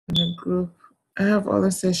in a group. I have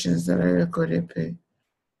other sessions that I recorded, but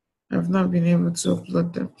I've not been able to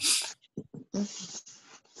upload them.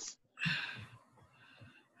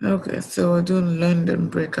 Okay, so we're doing London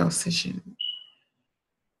breakout session.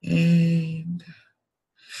 And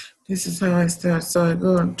this is how I start. So I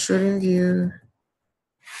go on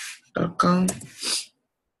tradingview.com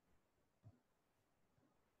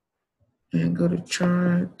and go to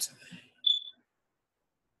chart.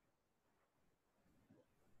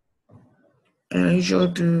 And I usually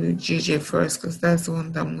do GJ first because that's the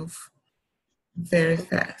one that moves very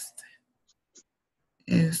fast.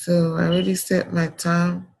 And so I already set my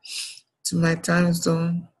time to my time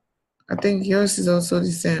zone. I think yours is also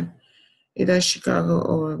the same. Either Chicago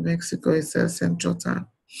or Mexico is a central time.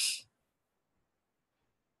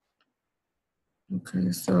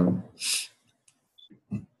 Okay, so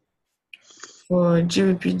for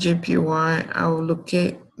GBP JPY, I will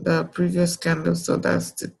locate the previous candle. So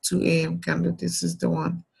that's the 2 a.m. candle. This is the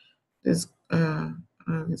one. This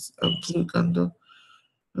it's a blue candle.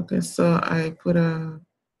 Okay, so I put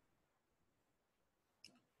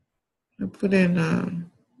in a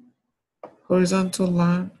horizontal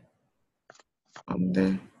line on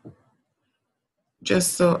there,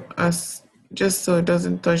 just so it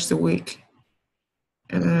doesn't touch the wick,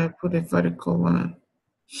 and then I put a vertical line.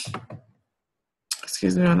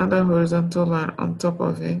 Excuse me, another horizontal line on top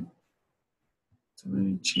of it. So let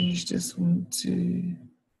me change this one to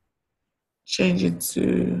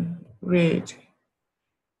red.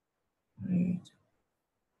 Red.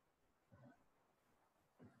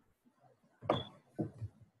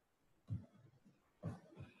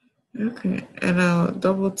 Okay, and I'll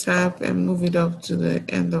double tap and move it up to the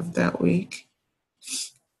end of that week,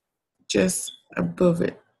 just above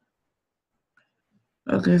it.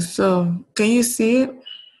 Okay, so can you see it?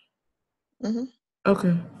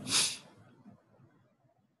 Okay.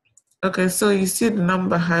 Okay, so you see the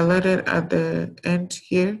number highlighted at the end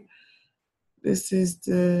here. This is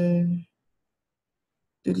the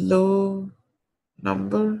low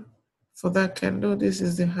number for that candle. This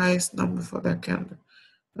is the highest number for that candle.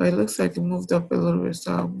 It looks like it moved up a little bit,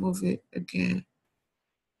 so I'll move it again.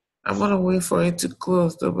 I'm gonna wait for it to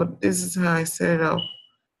close though, but this is how I set it up.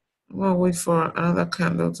 I'm gonna wait for another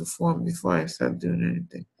candle to form before I start doing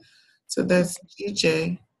anything. So that's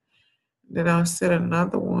GJ. Then I'll set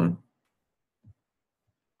another one.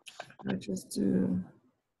 I just do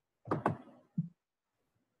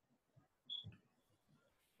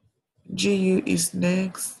GU is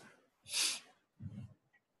next.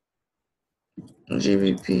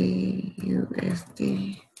 GBP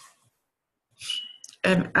USD.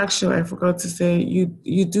 And actually, I forgot to say, you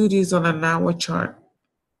do this on an hour chart.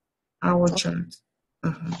 Chart.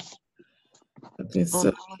 Okay,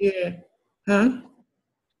 so here, huh?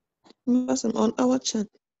 Awesome, on our chart.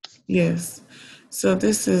 Yes. So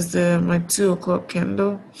this is my 2 o'clock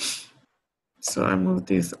candle. So I move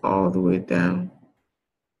this all the way down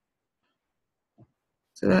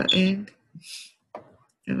to that end.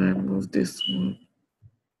 And I move this one.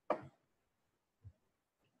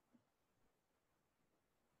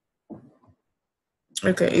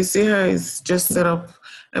 Okay, you see how it's just set up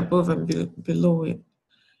above and below it.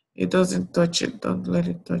 It doesn't touch it. Don't let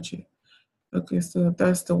it touch it. Okay, so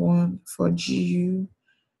that's the one for GU.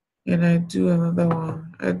 And I do another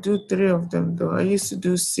one. I do 3 of them though. I used to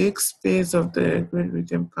do 6 pairs of the Great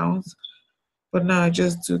Britain pounds, but now I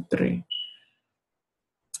just do 3.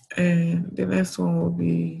 And the next one will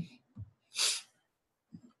be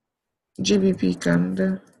GBP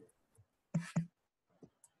Canada.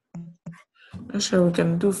 Actually, we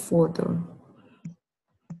can do 4 though.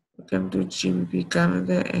 We can do GBP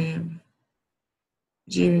Canada and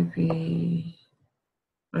GBP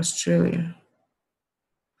Australia.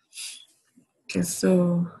 Okay,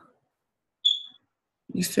 so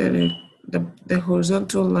you set it the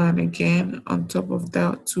horizontal line again on top of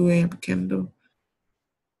that 2 a.m. candle,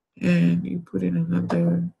 and you put in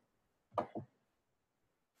another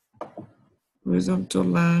horizontal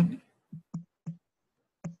line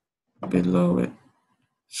below it.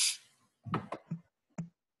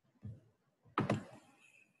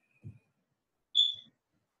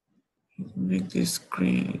 Make this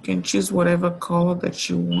green. You can choose whatever color that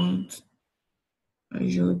you want. I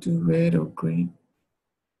usually do red or green.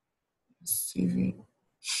 Save it.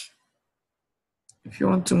 If you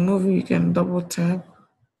want to move it, you can double tap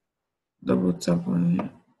on it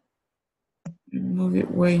and move it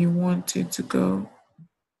where you want it to go.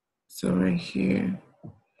 So right here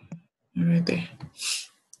and right there.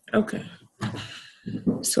 Okay.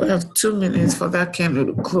 So I have 2 minutes for that candle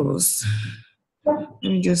to close. Let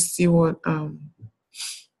me just see what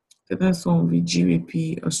the The next one will be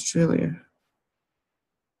GBP Australia.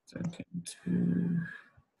 Second to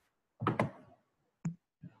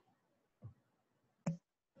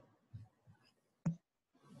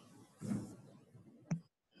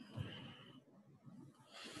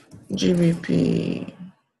GBP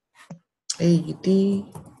AUD.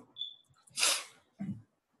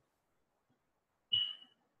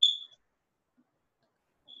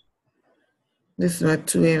 This is my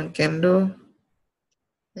 2 a.m. candle.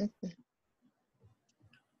 Okay.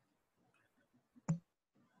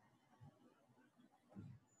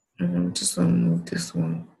 And I'm just gonna move this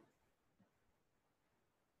one.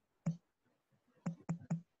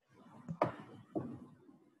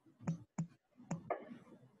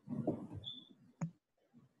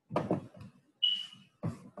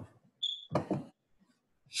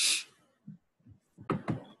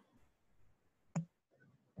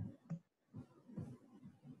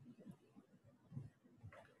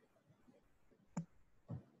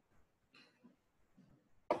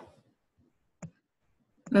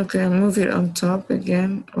 Okay, I move it on top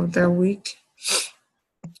again of that week.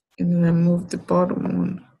 And then I move the bottom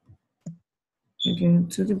one again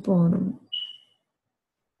to the bottom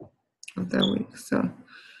of that week. So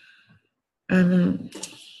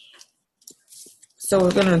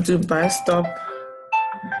we're gonna do buy stop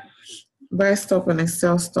and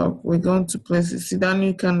Excel stop. We're going to place it. See that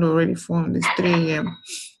new candle already formed. It's 3 a.m.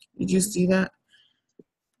 Did you see that?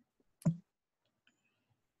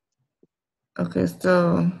 Okay,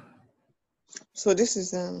 so this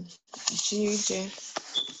is GJ.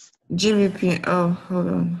 GBP. Oh, hold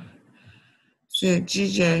on. See,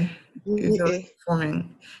 GJ is already GBA.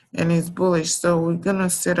 forming and it's bullish. So we're gonna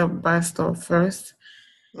set up buy stop first.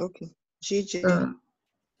 Okay. GJ.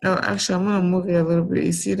 Oh, actually, I'm gonna move it a little bit.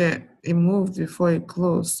 You see that it moved before it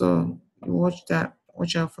closed, so you watch that.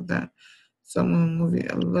 Watch out for that. So I'm gonna move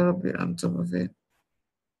it a little bit on top of it.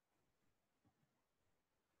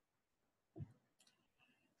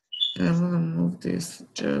 And I'm gonna move this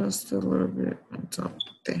just a little bit on top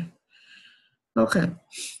there. Okay,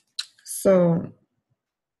 so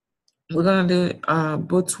we're gonna do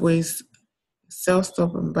both ways, sell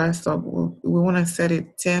stop and buy stop. We want to set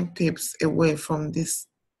it 10 pips away from these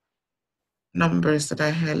numbers that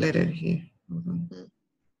I highlighted here.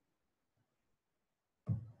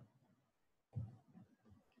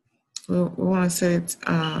 We want to set it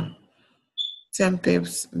 10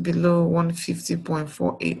 pips below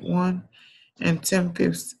 150.481 and 10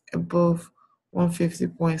 pips above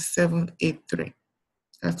 150.783.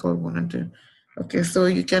 That's what we want to do. Okay, so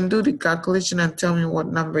you can do the calculation and tell me what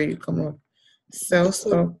number you come up. Okay. So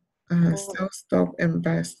Sell stop and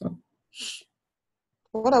buy stop.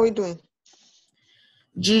 what are we doing?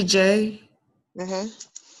 GJ.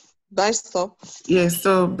 Buy stop. Yeah,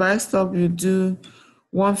 so buy stop you do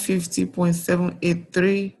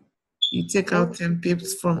 150.783. You take out 10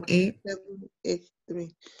 pips from it.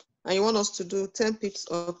 783. And you want us to do 10 pips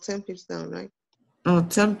up, 10 pips down, right? No,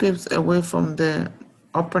 10 pips away from the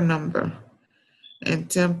upper number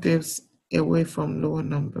and 10 pips away from lower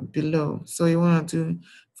number below. So you want to do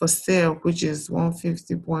for sale, which is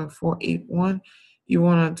 150.481, you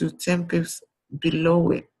want to do 10 pips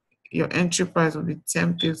below it. Your entry price will be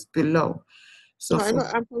 10 pips below. So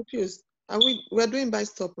I'm confused. We're doing buy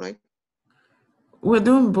stop, right? we're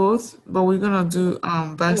doing both, but we're gonna do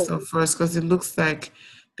buy stop first because it looks like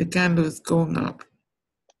the candle is going up.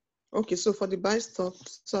 Okay, so for the buy stop,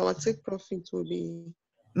 so our take profit will be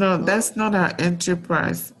No, that's not our entry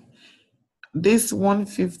price. This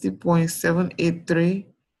 150.783,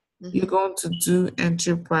 you're going to do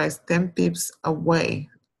entry price 10 pips away,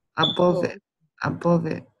 above it.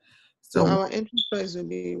 So So our entry price will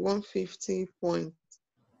be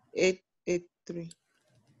 150.883.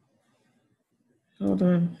 hold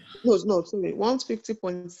on. No, sorry,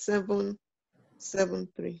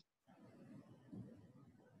 150.773.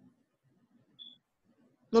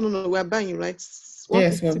 No, we're buying, right?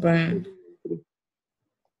 Yes, we're buying.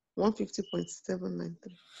 150.793.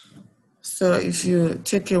 So if you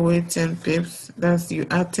take away 10 pips, that's you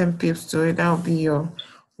add 10 pips to it, that'll be your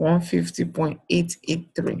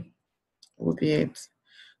 150.883 will be it.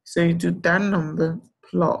 So you do that number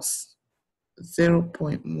plus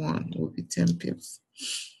 0.1 will be 10 pips.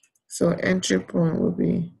 So entry point will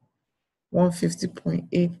be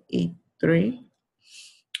 150.883.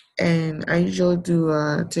 And I usually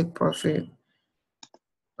do take profit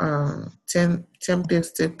 10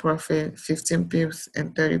 pips take profit, 15 pips,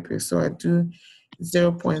 and 30 pips. So I do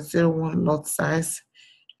 0.01 lot size.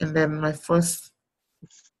 And then my first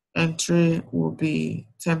entry will be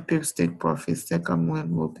 10 pips take profit. Second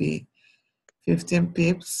one will be 15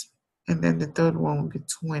 pips. And then the third one will be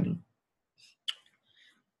 20.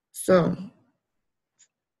 So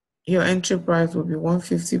your entry price will be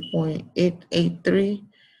 150.883.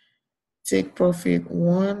 Take profit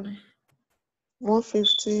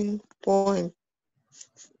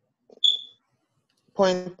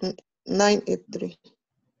 150.983.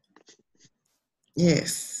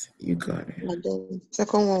 Yes, you got it. And then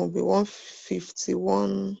second one will be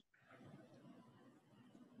 151.08.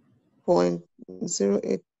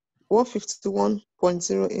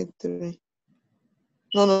 151.083.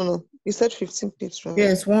 No. You said 15 pips, right?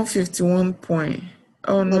 Yes, 151 point.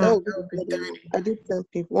 Oh No, no, that that would be the would be third 30. one. I did 10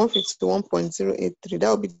 pips. 151.083. That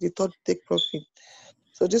would be the third take profit.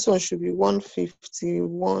 So this one should be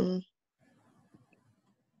 151.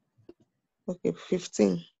 Okay,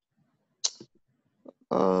 15.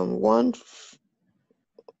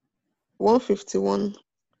 151.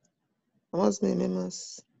 What's my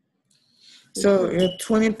members? So your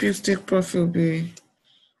 20 pips take profit will be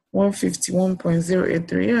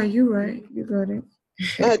 151.083. Yeah, you right. You got it.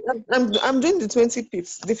 I'm doing the 20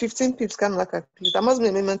 pips. The 15 pips can like calculate. I must be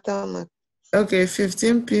a mental math. Okay,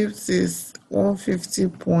 15 pips is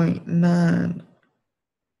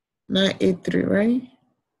 150.9983, right?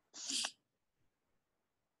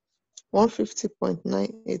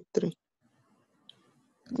 150.983.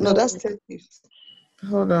 No, No, that's 10 pips.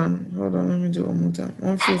 hold on. Let me do it one more time.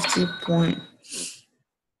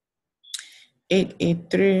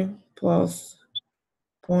 150.883 plus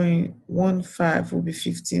 0.15 will be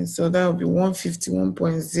 15. So that will be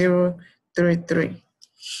 151.033.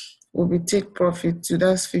 Will be take profit to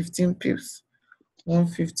that's 15 pips.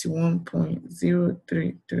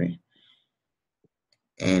 151.033.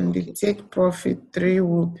 And the Okay. take profit 3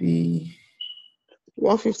 will be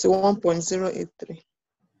 151.083.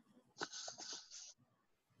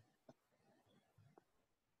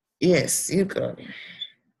 yes, you got it.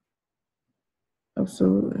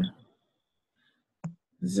 Absolutely.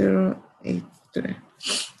 083.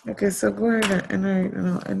 Okay, so go ahead and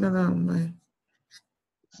enter that on my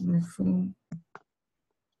phone.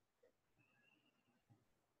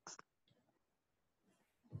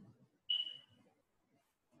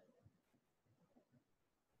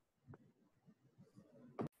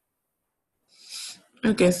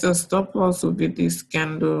 Okay, so stop loss will be this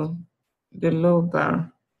candle, the low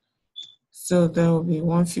bar. So that will be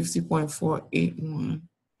 150.481.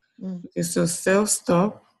 Okay, so sell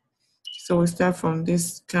stop. So we start from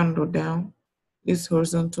this candle down, this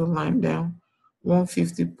horizontal line down,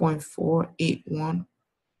 150.481.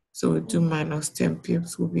 So we do minus 10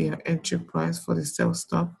 pips will be our entry price for the sell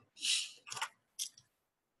stop.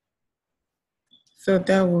 So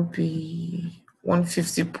that will be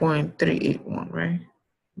 150.381, right?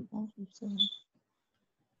 150.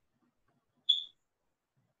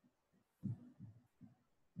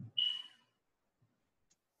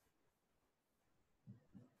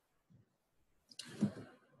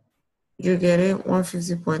 You get it?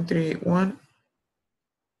 150.381.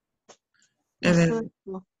 And then,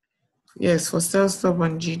 yes, for sell stop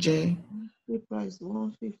on GJ. The price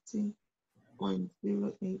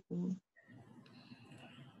 150.081.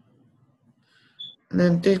 And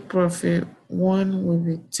then take profit 1 will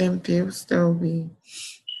be 10 pips. That will be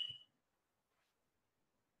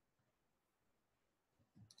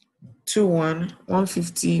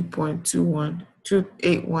 150.21,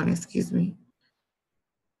 281, excuse me.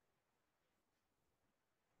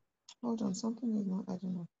 Hold on, something is not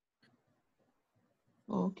adding up.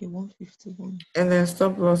 Oh, okay, 151. And then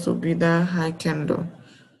stop loss will be that high candle,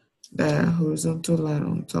 the horizontal line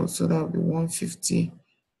on top. So that will be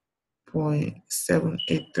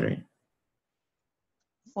 150.783.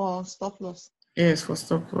 For stop loss. Yes, for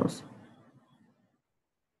stop loss.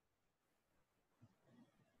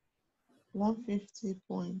 150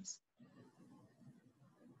 points.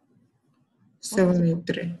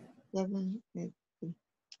 783. 783.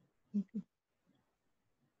 Okay.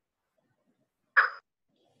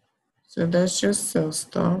 So that's just sell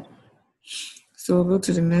stop. So we'll go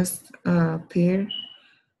to the next pair.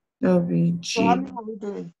 That will be So how G. many are we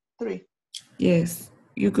doing? 3. Yes,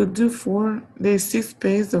 you could do 4. There's 6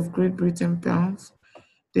 pairs of Great Britain pounds.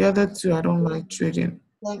 The other 2 I don't like trading.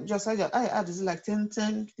 Then just I add is it like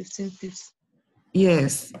 15 pips.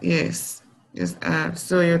 Yes. Just add.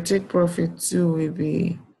 So your take profit 2 will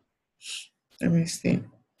be, let me see.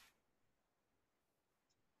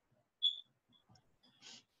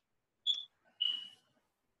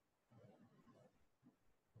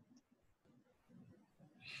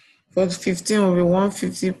 For the 15 will be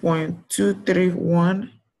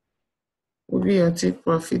 150.231 will be your take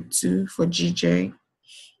profit 2 for GJ.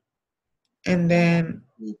 And then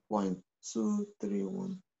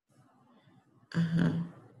 3.231.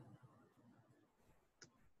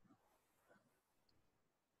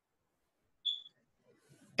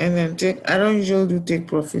 And then I don't usually do take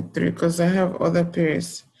profit 3 because I have other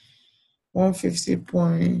pairs.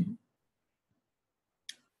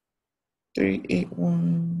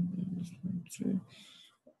 150.381.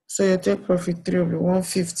 So your take profit 3 will be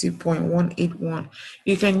 150.181.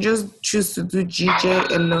 You can just choose to do GJ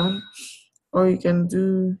alone, or you can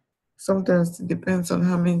do, sometimes it depends on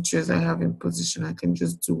how many shares I have in position. I can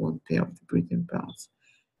just do one pair of the British pounds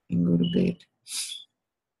and go to bed.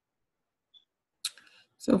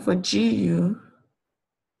 So for GU,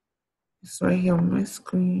 it's right here on my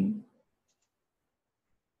screen.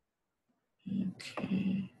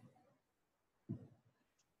 Okay.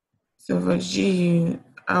 So for GU,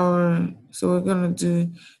 so we're gonna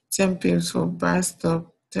do 10 pips for buy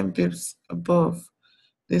stop, 10 pips above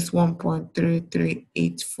this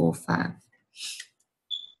 1.33845.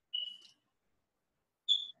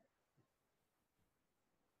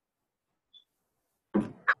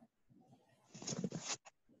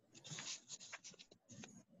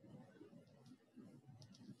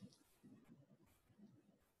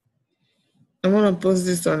 I'm gonna post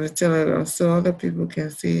this on the Telegram so other people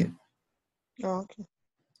can see it. Oh, okay.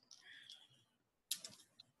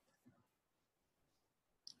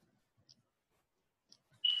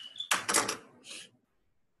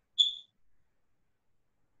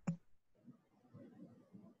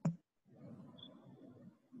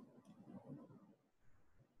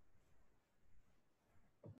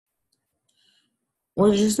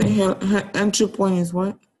 What did you say? Her entry point is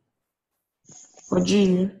what? For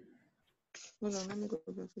GU? Hold on, let me go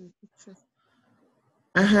back to the picture.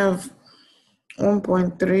 I have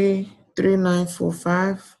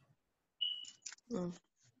 1.33945.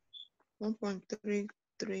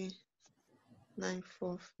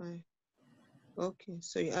 1.33945. Okay,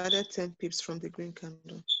 so you added 10 pips from the green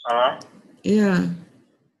candle. Yeah.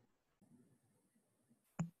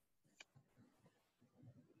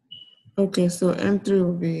 Okay, so entry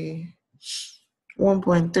will be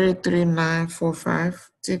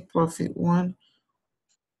 1.33945. Take profit 1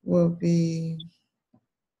 will be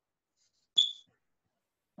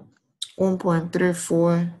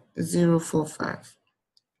 1.34045.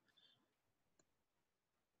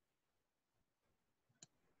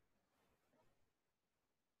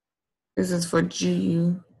 This is for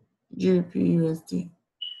GU, GBP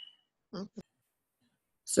Okay.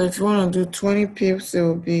 So if you want to do 20 pips, it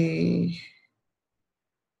will be.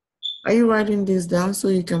 Are you writing this down so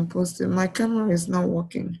you can post it? My camera is not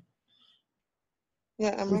working.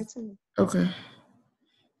 Yeah, I'm writing. Okay.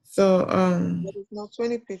 So That is now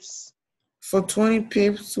 20 pips. for 20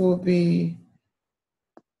 pips will be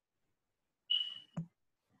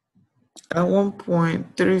at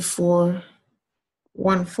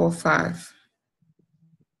 1.34145.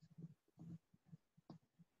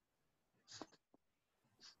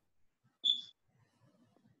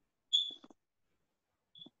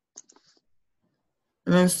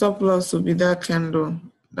 And then stop loss will be that candle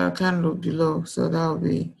below. So that will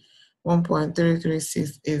be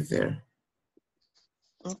 1.33680.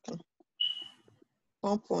 Okay.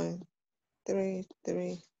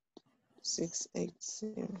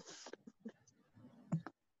 1.33680.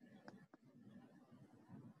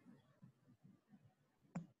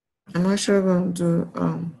 I'm actually going to do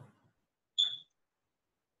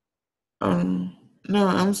no,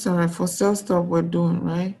 I'm sorry, for sell stop we're doing,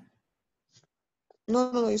 right?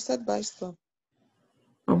 No, you said buy stop.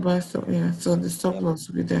 Oh, buy stop, yeah. So the stop Yep. loss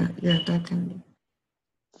will be there. Yeah, that can be.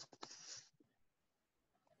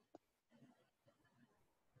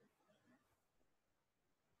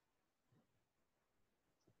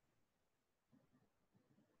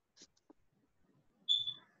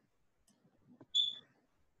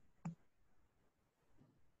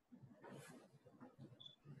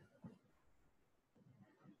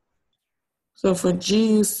 So for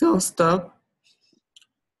GU sell stop,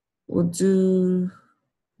 we'll do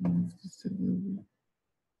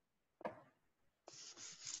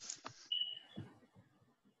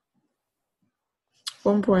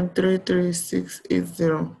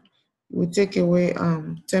 1.33680. We take away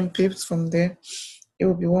 10 pips from there. It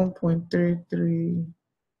will be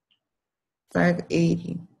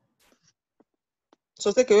 1.33580.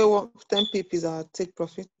 So take away 10 pips is our take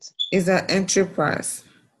profit. Is our entry price.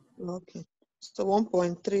 Okay. So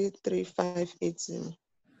 1.33580.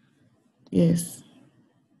 Yes.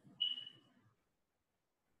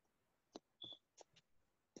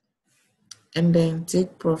 And then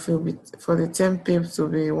take profit for the 10 pips will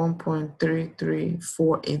be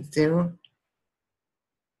 1.33480.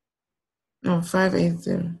 No,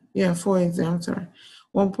 580. Yeah, 480. I'm sorry.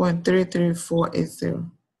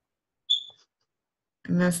 1.33480.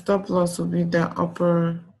 And then stop loss will be the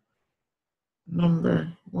upper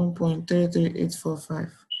number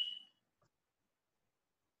 1.33845.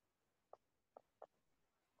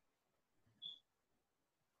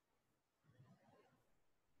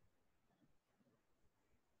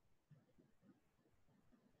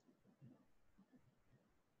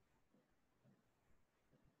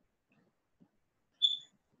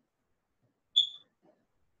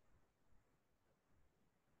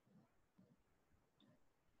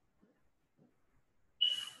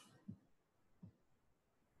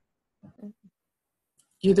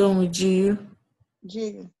 You done with GU?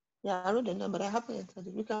 G. Yeah, I wrote the number, but I haven't entered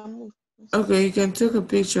it. We can move. Okay, you can take a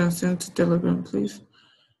picture and send to Telegram, please.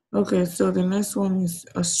 Okay, so the next one is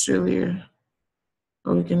Australia.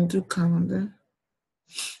 Or we can do calendar.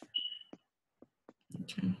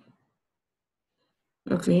 Okay.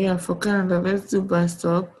 Okay, yeah, for Canada, let's do buy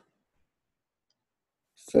stop.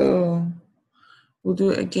 So we'll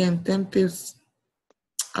do again 10 pips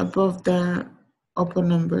above that upper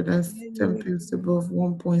number. That's 10 pips above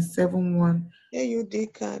 1.71.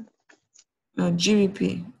 AUD card. No,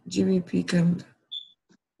 GBP Canada.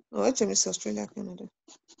 Oh, HMS Australia, Canada.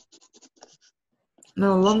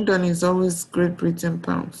 No, London is always Great Britain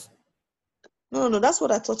pounds. No, that's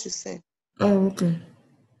what I thought you said. Oh, okay.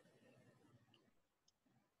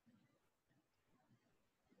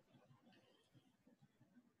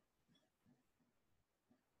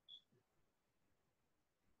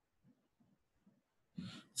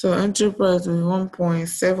 So entry price will be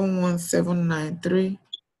 1.71793.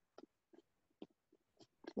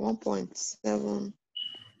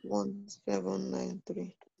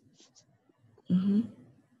 1.71793. Mm-hmm.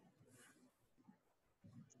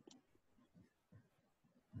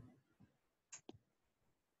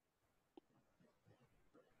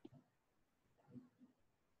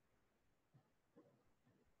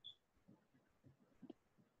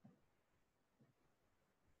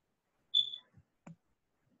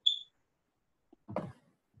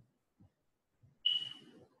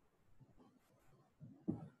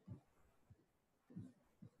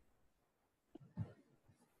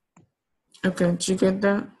 Okay, did you get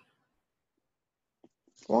that?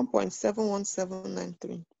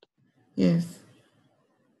 1.71793. Yes.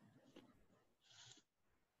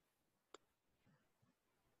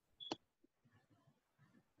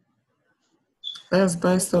 That's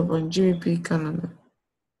buy stop on GBP Canada.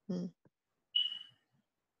 Hmm.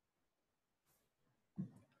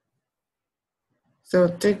 So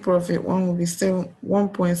take profit, one will be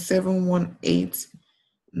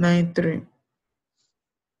 1.71893.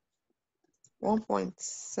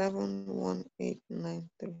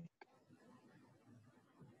 1.71893.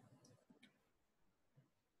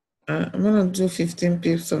 I'm gonna do 15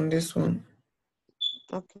 pips on this one.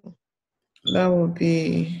 Okay. That will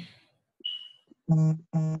be that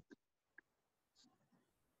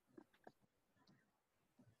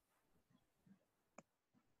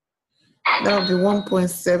will be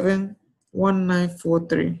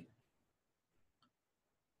 1.71943.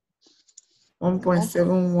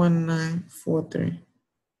 1.71943.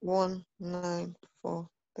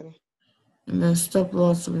 1943. And then stop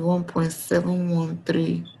loss will be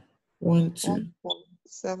 1.71312.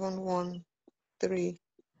 1.71312.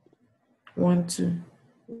 12.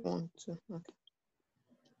 Okay.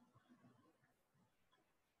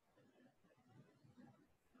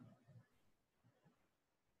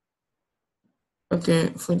 Okay,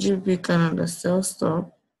 for GBP Canada, sell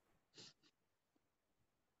stop.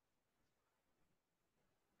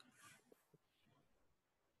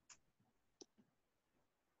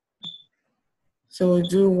 So we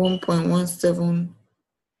do 1.17,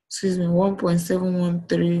 excuse me,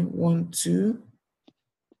 1.71312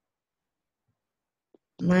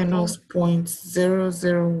 minus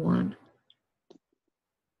 0.001.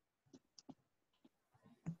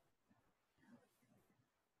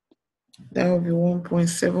 That would be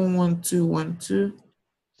 1.71212.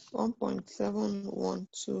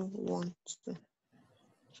 1.71212.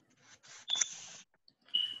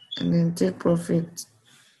 And then take profit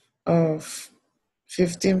of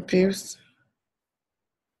 15 pips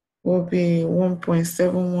will be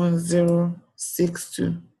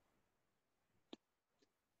 1.71062.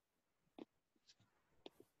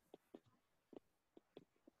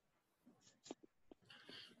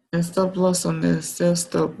 And stop loss on the sell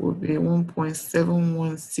stop will be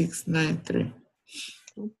 1.71693.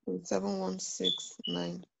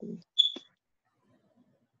 1.71693.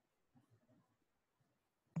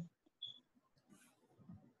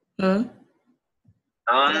 Huh?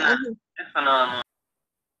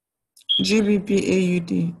 GBP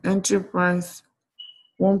AUD entry price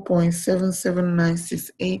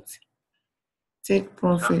 1.77968. Take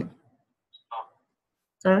profit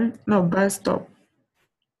Sorry? No, buy stop.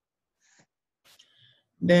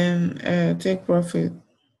 Then take profit.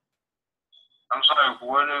 I'm sorry,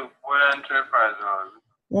 what entry price was it?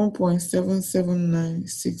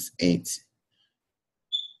 1.77968.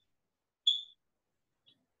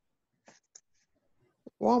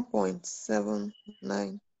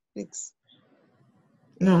 1.796.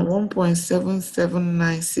 No,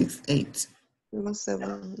 1.77968.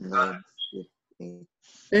 77968.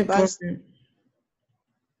 Take Buy profit.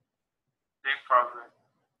 Take profit.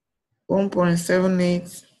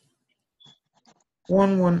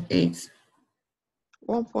 1.78118.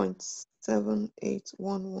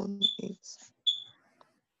 1.78118.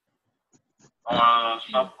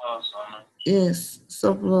 Stop loss on it. Yes,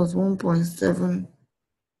 surplus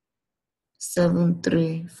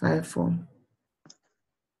 1.77354.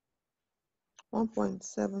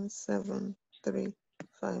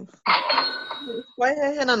 1.7735. Why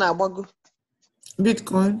here na agbago?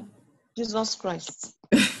 Bitcoin. Jesus Christ.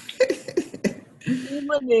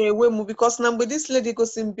 Iwe na-ewe m because na mgbe this lady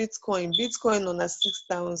gosi m Bitcoin nọ na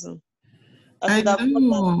 6,000. I I should have bought that.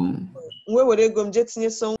 know. Nwe were ego m jee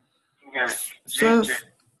tinye so Okay. Sell,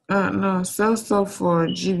 no, sell stop for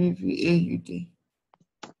GBP AUD.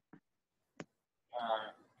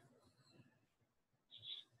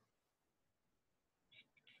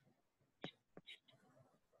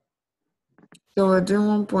 So we're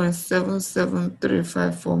doing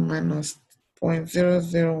 1.77354 minus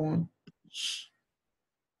 0.001.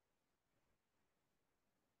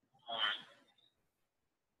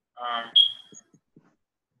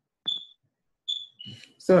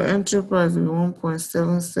 So entry price will be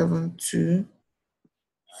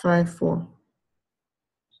 1.77254.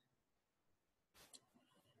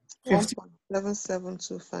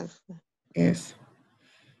 1.77254. Yes.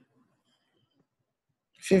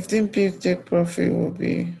 15 pips take profit will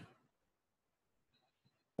be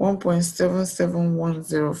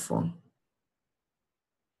 1.77104.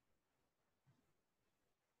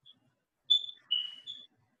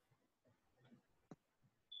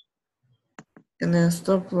 And then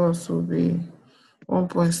stop loss will be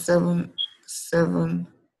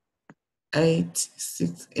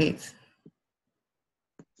 1.77868.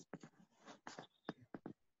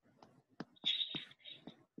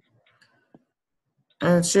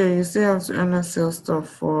 Sure, you still have to earn a sales stop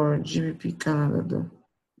for GBP Canada though.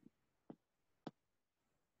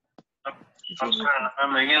 I'm sorry,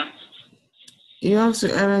 I'm again. You have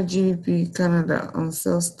to earn a GBP Canada on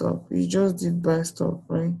sales stop. You just did buy stop,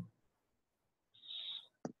 right?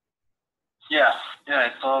 Yeah,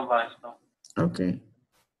 it's all by stuff. Okay.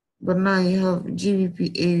 But now you have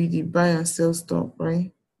GBP AUD buy and sell stop,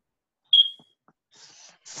 right?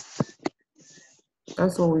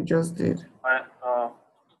 That's what we just did.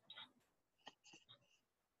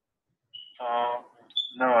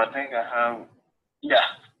 No, I think I have.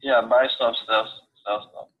 Yeah, buy stuff, sell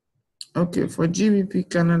stuff. Okay, for GBP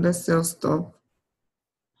Canada sell stop.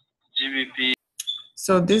 GBP.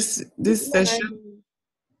 So this session,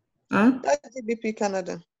 huh? That's GBP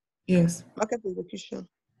Canada. Yes. Market execution.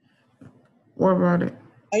 What about it?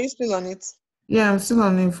 Are you still on it? Yeah, I'm still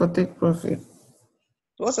on it for take profit.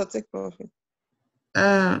 What's your take profit?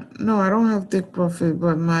 No, I don't have take profit,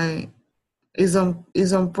 but my is on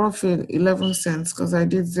profit 11 cents because I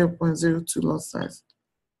did 0.02 loss size.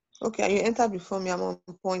 Okay, and you entered before me. I'm on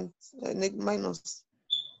point minus.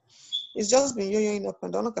 It's just been yo-yoing up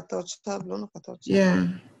and down. Look at touch. Yeah.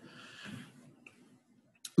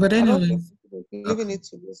 But I don't anyways, leaving it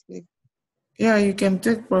to this sleep. yeah, you can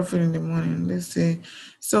take profit in the morning. Let's say,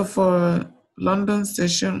 so for London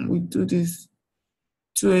session, we do this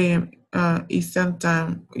 2 a.m. Eastern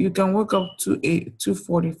time. You can wake up to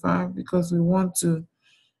 2:45 because we want to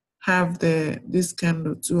have this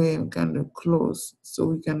candle 2 a.m. candle close so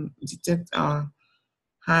we can detect our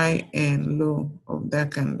high and low of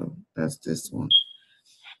that candle. That's this one.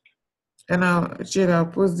 And I'll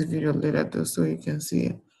post the video later though so you can see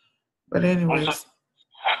it. But anyways,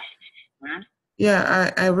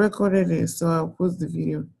 yeah, I recorded it, so I'll post the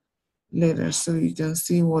video later so you can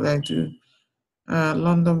see what I do.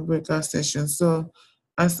 London breakout session. So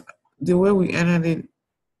as the way we entered it,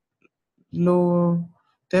 low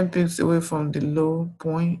 10 pips away from the low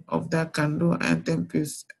point of that candle and 10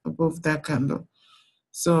 pips above that candle.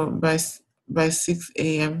 So by 6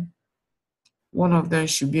 a.m., one of them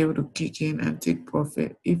should be able to kick in and take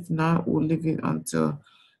profit. If not, we'll leave it until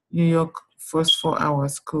New York first 4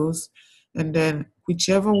 hours close. And then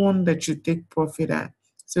whichever one that you take profit at.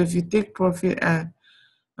 So if you take profit at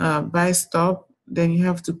buy stop, then you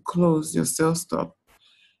have to close your sell stop.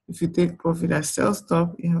 If you take profit at sell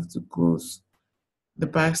stop, you have to close the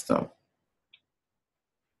buy stop.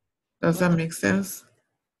 Does that make sense?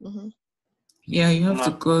 Mm-hmm. Yeah, you have to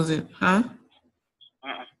No. close it, huh?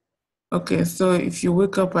 Mm-mm. Okay, so if you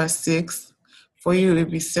wake up at 6, for you it'll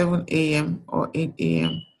be 7 a.m. or 8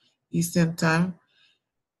 a.m. Eastern time,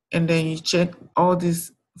 and then you check all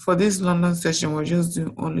this. For this London session, we're just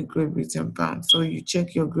doing only Great Britain pounds. So you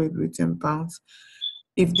check your Great Britain pounds.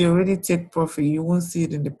 If they already take profit, you won't see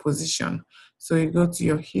it in the position. So you go to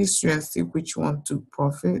your history and see which one took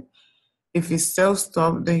profit. If it's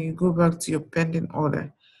self-stop, then you go back to your pending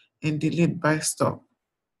order and delete buy stop.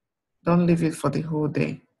 Don't leave it for the whole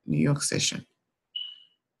day, New York session.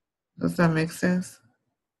 Does that make sense?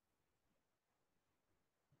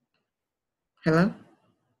 Hello?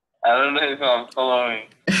 I don't know if I'm following.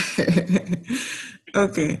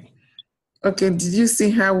 Okay. Okay, did you see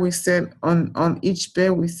how we said on each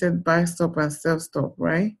pair we said buy stop and sell stop,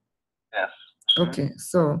 right? Yes. Okay,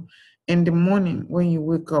 so in the morning when you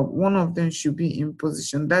wake up, one of them should be in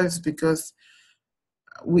position. That is because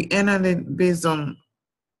we entered it based on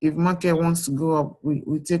if market wants to go up, we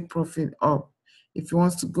take profit up. If it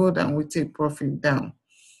wants to go down, we take profit down.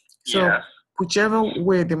 So Yes. whichever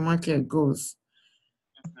way the market goes,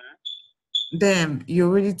 then you're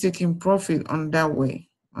already taking profit on that way,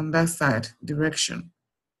 on that side direction.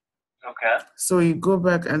 Okay. So you go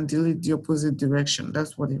back and delete the opposite direction.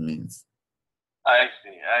 That's what it means. I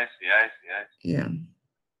see. Yeah.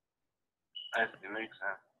 I see. Makes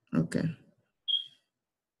sense. Okay.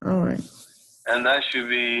 All right. And that should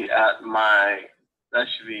be 8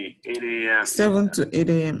 a.m. 7 Eastern. to 8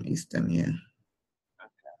 a.m. Eastern. Yeah.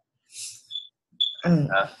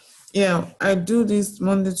 Fantastic. Yeah, I do this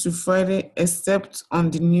Monday to Friday, except on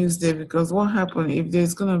the news day, because what happened if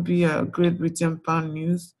there's gonna be a Great Britain pound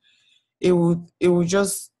news, it would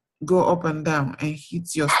just go up and down and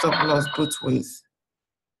hit your stop loss both ways.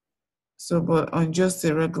 So, but on just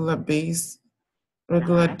a regular day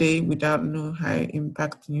without no high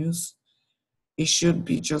impact news, it should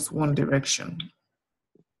be just one direction.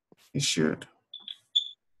 It should.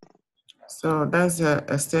 So that's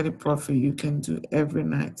a steady profit you can do every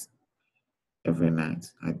night. Every night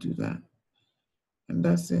I do that, and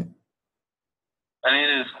that's it. I need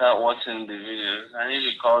to start watching the videos. I need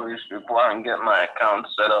to call these people and get my account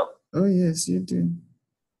set up Oh yes, you do.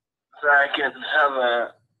 so I can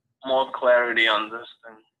have more clarity on this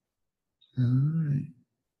thing. All right.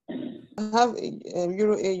 I have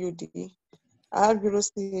Euro AUD. I have Euro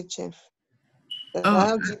CHF. Then I Oh,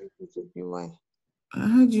 have GBP to BY.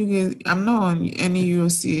 how do you get? I'm not on any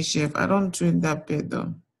UCHF. I don't trade that pair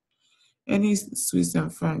though. Any Swiss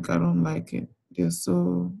and franc, I don't like it. They're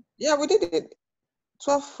so Yeah, we did it.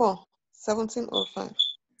 12/4, 1705.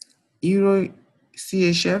 Euro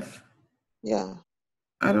CHF. Yeah.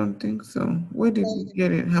 I don't think so. Where did you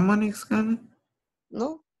get it? Harmonic scanner?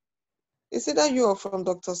 No, it's either you or from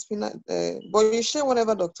Dr. Spina, but you share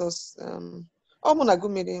whatever doctors. Oh, Munagu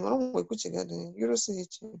made him. I don't know what you got there. Euro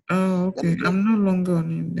CHF. Oh, Let me okay. just, I'm no longer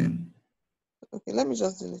on it then. okay, let me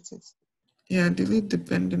just delete it. Yeah, delete the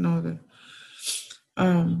pending order.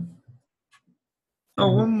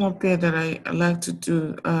 Oh, one more pair that I like to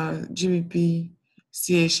do, GBP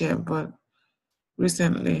CHF, but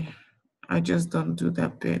recently I just don't do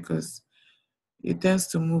that pair because it tends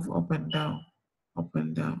to move up and down,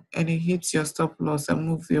 and it hits your stop loss and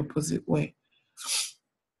move the opposite way.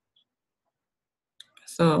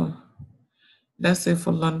 So that's it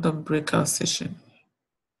for London breakout session.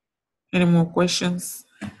 Any more questions?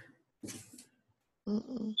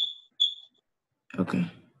 Mm-mm. Okay.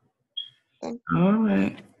 Thank All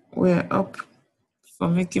right. We're up for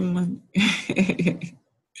making money.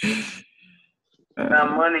 That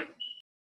money.